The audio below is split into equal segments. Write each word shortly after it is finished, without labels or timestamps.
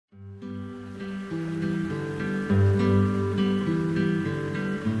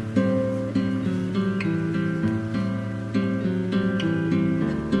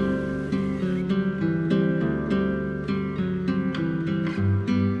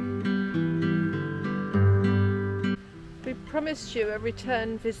promised you a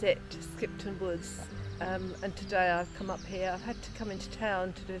return visit to Skipton Woods, and today I've come up here. I've had to come into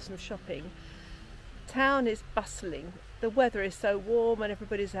town to do some shopping. Town is bustling. The weather is so warm and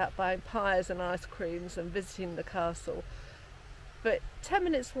everybody's out buying pies and ice creams and visiting the castle. But 10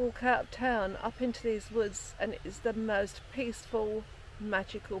 minutes walk out of town up into these woods and it is the most peaceful,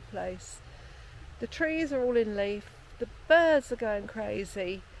 magical place. The trees are all in leaf, the birds are going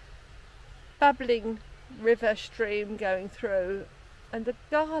crazy, babbling river stream going through, and the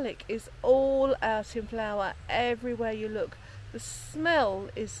garlic is all out in flower everywhere you look. The smell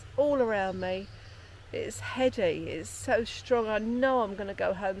is all around me. It's heady, it's so strong. I know I'm going to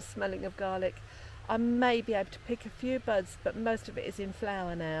go home smelling of garlic. I may be able to pick a few buds, but most of it is in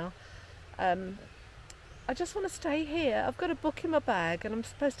flower now. I just want to stay here. I've got a book in my bag and I'm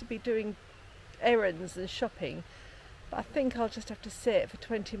supposed to be doing errands and shopping, but I think I'll just have to sit for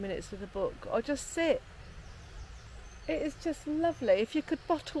 20 minutes with a book, or just sit. It is just lovely. If you could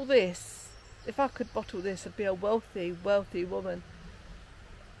bottle this, if I could bottle this, I'd be a wealthy, wealthy woman.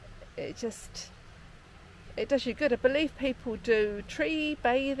 It does you good. I believe people do tree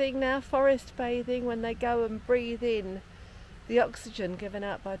bathing now, forest bathing, when they go and breathe in the oxygen given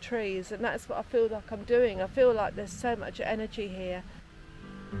out by trees, and that's what I feel like I'm doing. I feel like there's so much energy here.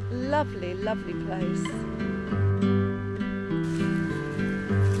 Lovely, lovely place.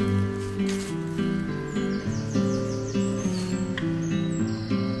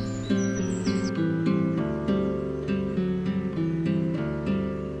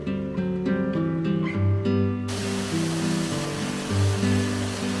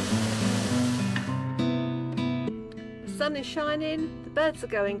 The sun is shining, the birds are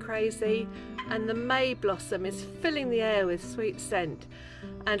going crazy, and the May blossom is filling the air with sweet scent.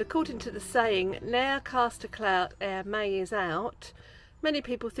 And according to the saying, "Ne'er cast a cloud ere May is out," many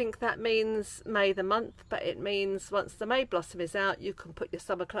people think that means May the month, but it means once the May blossom is out, you can put your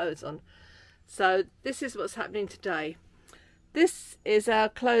summer clothes on. So this is what's happening today. This is our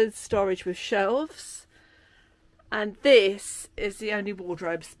clothes storage with shelves, and this is the only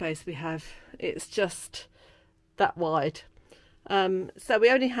wardrobe space we have. It's just that wide. So we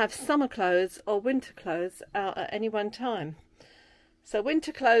only have summer clothes or winter clothes out at any one time. So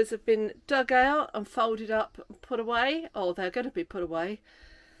winter clothes have been dug out and folded up and put away, or they're going to be put away.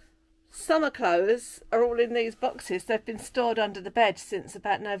 Summer clothes are all in these boxes. They've been stored under the bed since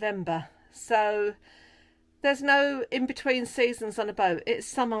about November. So there's no in-between seasons on a boat. It's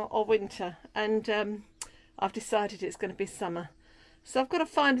summer or winter, and I've decided it's going to be summer. So I've got to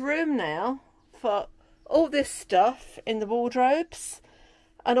find room now for all this stuff in the wardrobes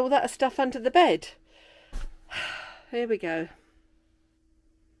and all that stuff under the bed. Here we go.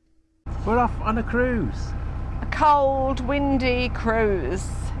 We're off on a cruise. A cold, windy cruise.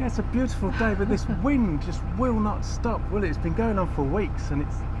 Yeah, it's a beautiful day, but this wind just will not stop, will it? It's been going on for weeks and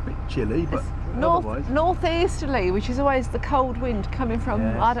it's a bit chilly, but otherwise... Northeasterly, which is always the cold wind coming from,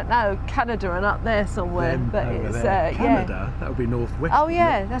 yes, I don't know, Canada and up there somewhere. But it's Canada, yeah. That would be northwest. Oh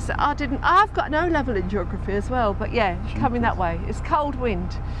yeah, that's I've got no level in geography as well, but yeah, coming that way. It's cold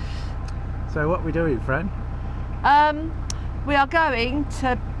wind. So what are we doing, Fran? We are going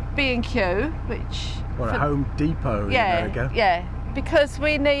to B&Q, which... Or a Home Depot in America. Yeah, because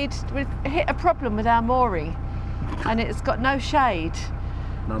we've hit a problem with our mooring and it's got no shade.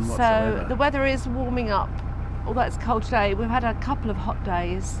 None whatsoever. So the weather is warming up, although it's cold today. We've had a couple of hot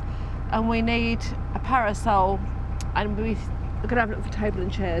days and we need a parasol, and we're going to have a look for table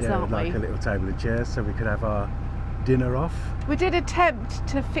and chairs, aren't we? Like a little table and chairs so we could have our dinner off. We did attempt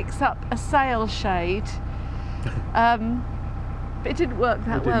to fix up a sail shade. But it didn't work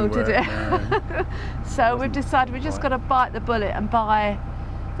that well, did it? No. So we've decided we've just got to bite the bullet and buy.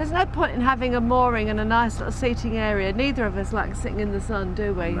 There's no point in having a mooring and a nice little seating area. Neither of us like sitting in the sun,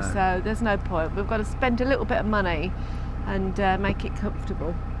 do we? No. So there's no point. We've got to spend a little bit of money and make it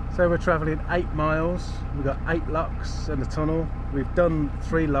comfortable. So we're travelling 8 miles. We've got 8 locks and a tunnel. We've done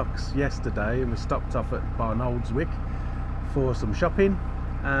 3 locks yesterday and we stopped off at Barnoldswick for some shopping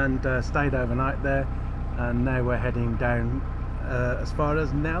and stayed overnight there. And now we're heading down as far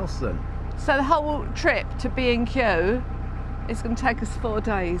as Nelson. So the whole trip to B&Q is going to take us 4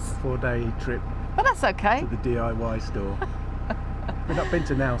 days. 4-day trip. But that's okay. To the DIY store. We've not been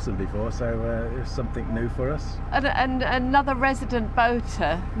to Nelson before, so it was something new for us. And another resident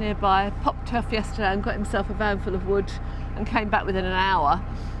boater nearby popped off yesterday and got himself a van full of wood and came back within an hour.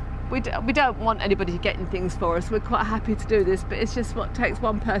 We don't want anybody getting things for us. We're quite happy to do this, but it's just what takes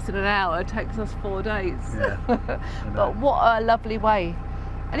one person an hour takes us 4 days. Yeah. But what a lovely way.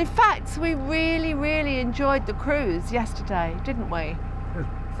 And in fact, we really, really enjoyed the cruise yesterday, didn't we? was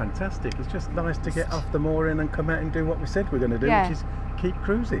fantastic. It's just nice to get off the mooring and come out and do what we said we're going to do, which is keep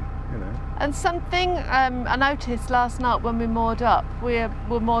cruising, you know. And something I noticed last night when we moored up, we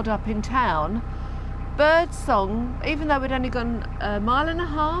were moored up in town, bird song, even though we'd only gone a mile and a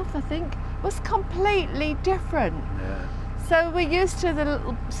half, I think, was completely different. Yeah. So we're used to the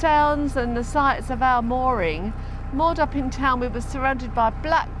little sounds and the sights of our mooring. Moored up in town, we were surrounded by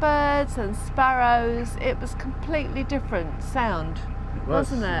blackbirds and sparrows. It was completely different sound,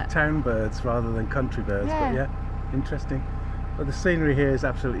 wasn't it? Town birds rather than country birds, but yeah, interesting. But the scenery here is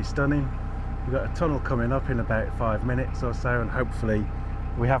absolutely stunning. We've got a tunnel coming up in about 5 minutes or so, and hopefully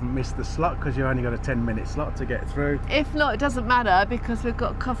we haven't missed the slot, because you only got a 10-minute slot to get through. If not, it doesn't matter, because we've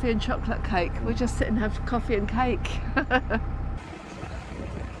got coffee and chocolate cake. We'll just sit and have coffee and cake.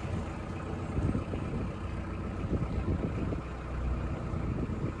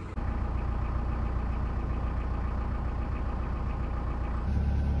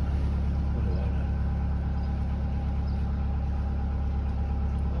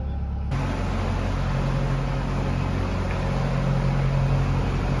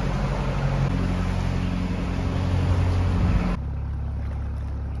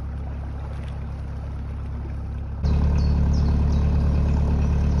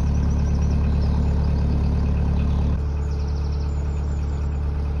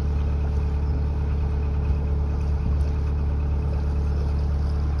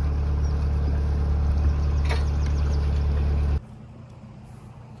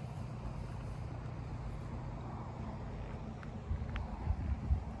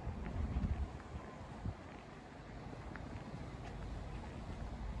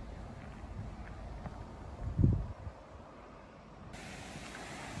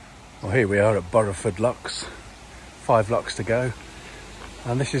 Well, here we are at Borrowford Locks, 5 locks to go,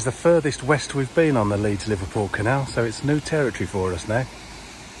 and this is the furthest west we've been on the Leeds-Liverpool Canal, so it's new territory for us now.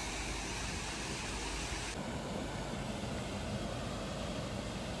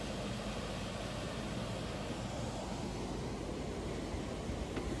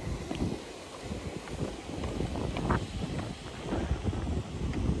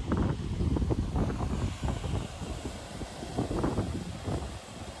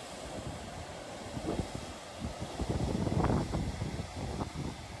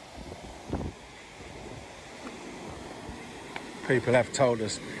 People have told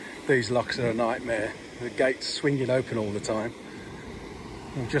us these locks are a nightmare. The gate's swinging open all the time.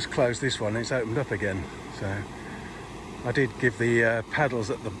 We've just closed this one and it's opened up again. So I did give the paddles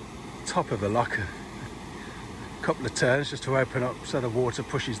at the top of the lock a couple of turns just to open up so the water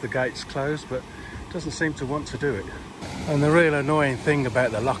pushes the gates closed, but it doesn't seem to want to do it. And the real annoying thing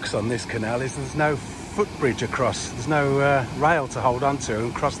about the locks on this canal is there's no footbridge across. There's no rail to hold onto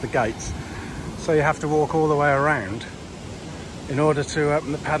and cross the gates. So you have to walk all the way around in order to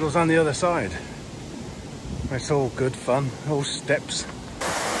open the paddles on the other side. It's all good fun, all steps.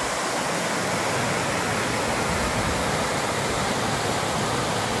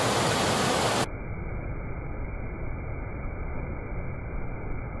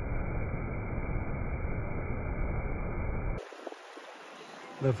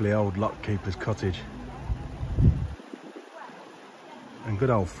 Lovely old lock keeper's cottage. And good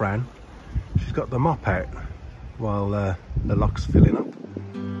old Fran, she's got the mop out while the lock's filling up.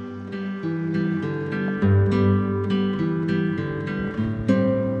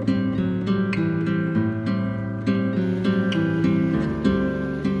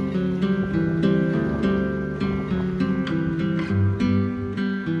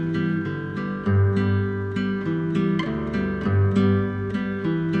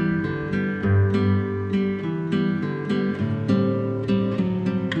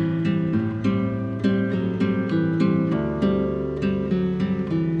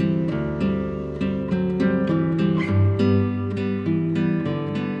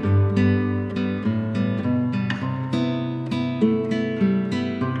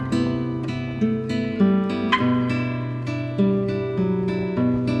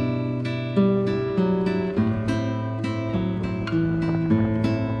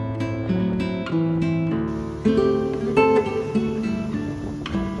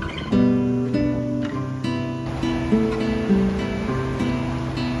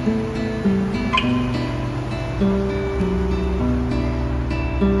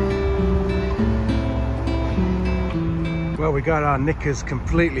 Well, we got our knickers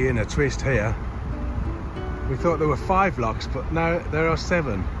completely in a twist here. We thought there were 5 locks, but now there are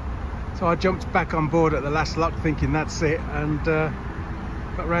 7. So I jumped back on board at the last lock thinking that's it, and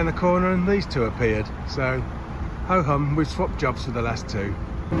got round the corner and these 2 appeared. So ho hum, we've swapped jobs for the last 2.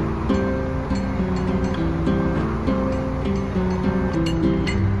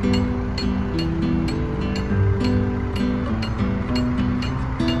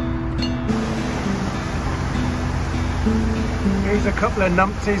 Couple of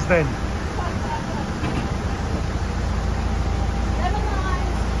numpties then.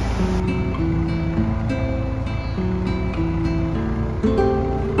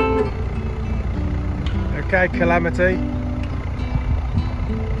 Okay, Calamity.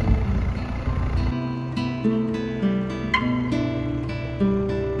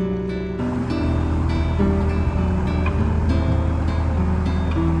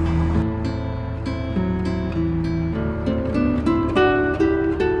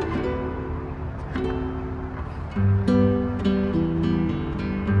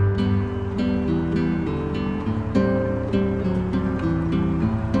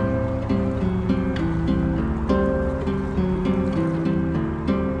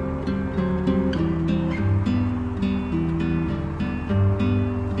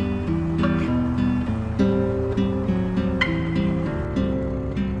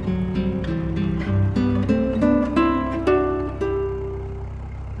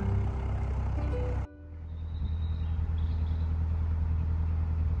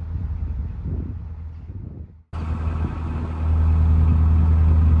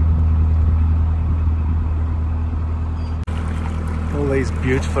 These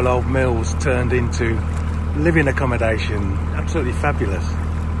beautiful old mills turned into living accommodation. Absolutely fabulous.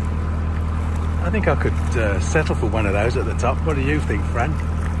 I think I could settle for one of those at the top. What do you think, Fran?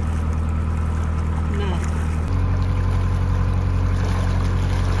 No.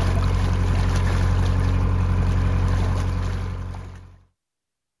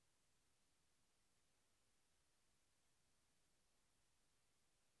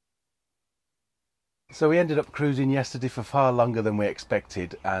 So we ended up cruising yesterday for far longer than we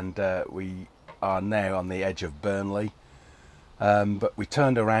expected, and we are now on the edge of Burnley. But we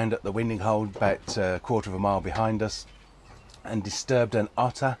turned around at the winding hole about a quarter of a mile behind us and disturbed an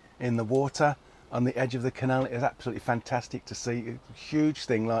otter in the water on the edge of the canal. It was absolutely fantastic to see. A huge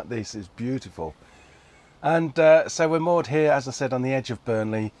thing like this is beautiful. And so we're moored here, as I said, on the edge of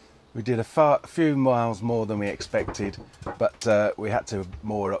Burnley. We did a few miles more than we expected, but we had to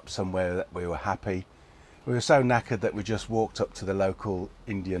moor up somewhere that we were happy. We were so knackered that we just walked up to the local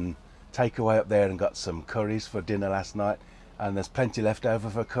Indian takeaway up there and got some curries for dinner last night, and there's plenty left over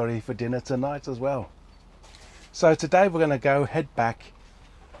for curry for dinner tonight as well. So today we're going to head back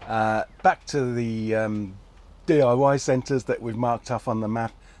to the DIY centres that we've marked off on the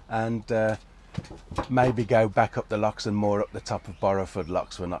map, and maybe go back up the locks and moor up the top of Borrowford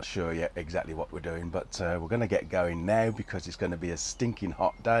locks. We're not sure yet exactly what we're doing, but we're going to get going now because it's going to be a stinking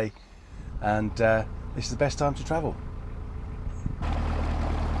hot day, and this is the best time to travel.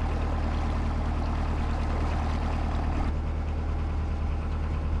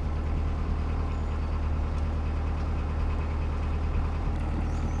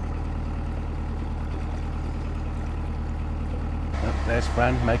 Oh, there's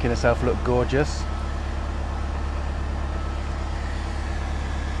Fran making herself look gorgeous.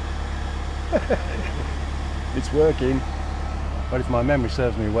 It's working. But if my memory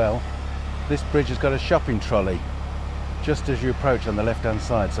serves me well, this bridge has got a shopping trolley just as you approach on the left hand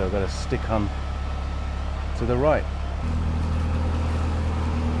side, so I've got to stick on to the right.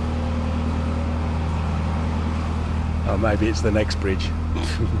 Oh, maybe it's the next bridge.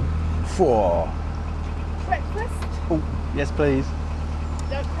 4. Breakfast? Oh, yes please.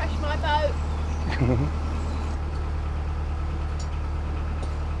 Don't crash my boat.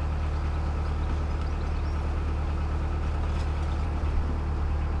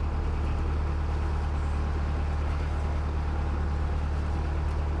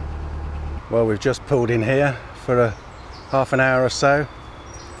 Well, we've just pulled in here for a half an hour or so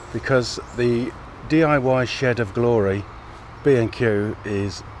because the DIY Shed of Glory B&Q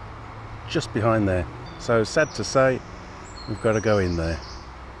is just behind there. So sad to say, we've got to go in there.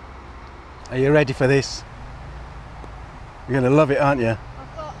 Are you ready for this? You're going to love it, aren't you?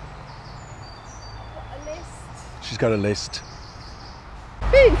 I've got a list. She's got a list.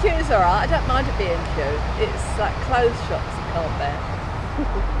 B&Q's alright, I don't mind a B&Q. It's like clothes shops I can't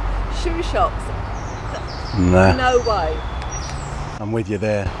bear. Shoe shops, Nah. no way. I'm with you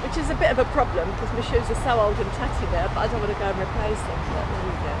there. Which is a bit of a problem because my shoes are so old and tatty now, but I don't want to go and replace them. But there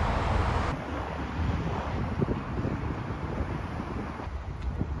you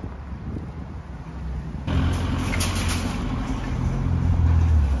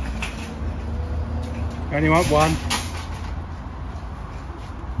go. Only want one.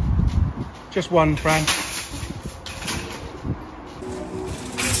 Just one, Fran.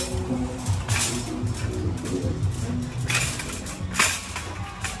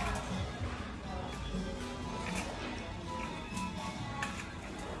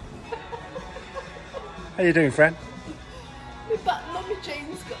 How you doing, Fran? My button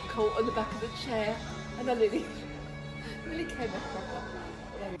jeans got caught on the back of the chair and I nearly came off proper.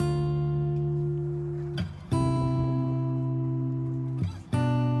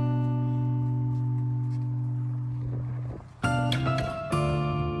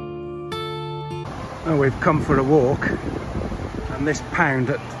 Oh, we've come for a walk, and this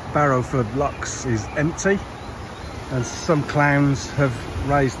pound at Barrowford Locks is empty, and some clowns have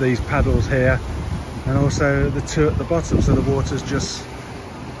raised these paddles here, and also the two at the bottom, so the water's just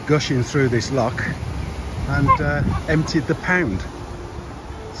gushing through this lock and emptied the pound.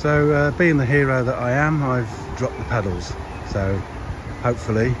 So being the hero that I am, I've dropped the paddles, so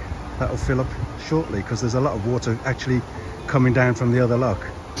hopefully that'll fill up shortly, because there's a lot of water actually coming down from the other lock.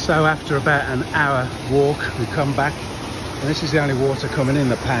 So after about an hour walk, we come back, and this is the only water coming in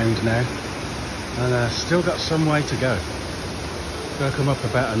the pound now, and still got some way to go. Gotta come up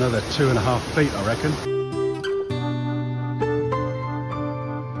about another 2.5 feet, I reckon.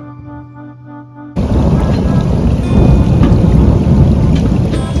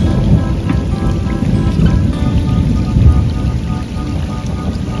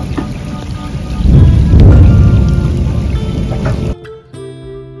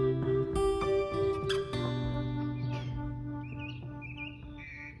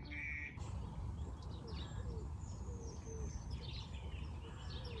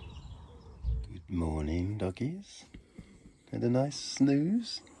 Morning, doggies. Had a nice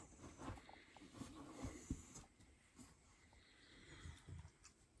snooze.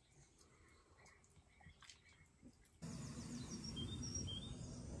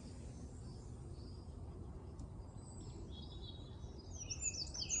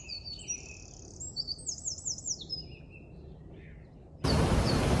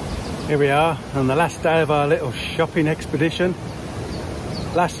 Here we are on the last day of our little shopping expedition.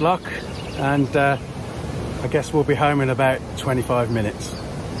 Last lock. And I guess we'll be home in about 25 minutes.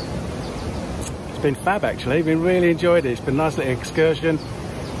 It's been fab actually, been really enjoyed it. It's been a nice little excursion.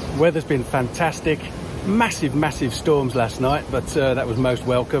 Weather's been fantastic. Massive storms last night, but that was most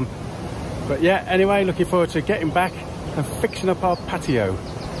welcome. But yeah, anyway, looking forward to getting back and fixing up our patio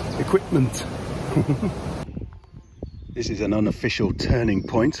equipment. This is an unofficial turning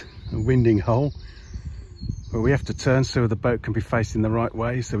point, a winding hole, where we have to turn so the boat can be facing the right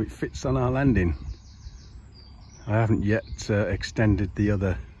way so it fits on our landing. I haven't yet extended the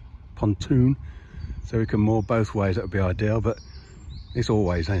other pontoon so we can moor both ways. That would be ideal, but this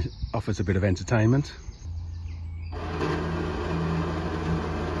always offers a bit of entertainment.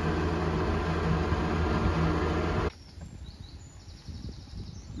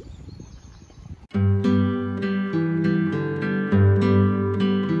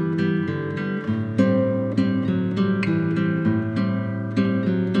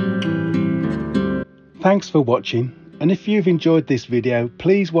 Thanks for watching, and if you've enjoyed this video,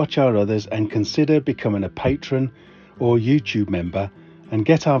 please watch our others and consider becoming a patron or YouTube member and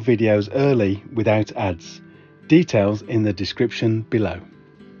get our videos early without ads. Details in the description below.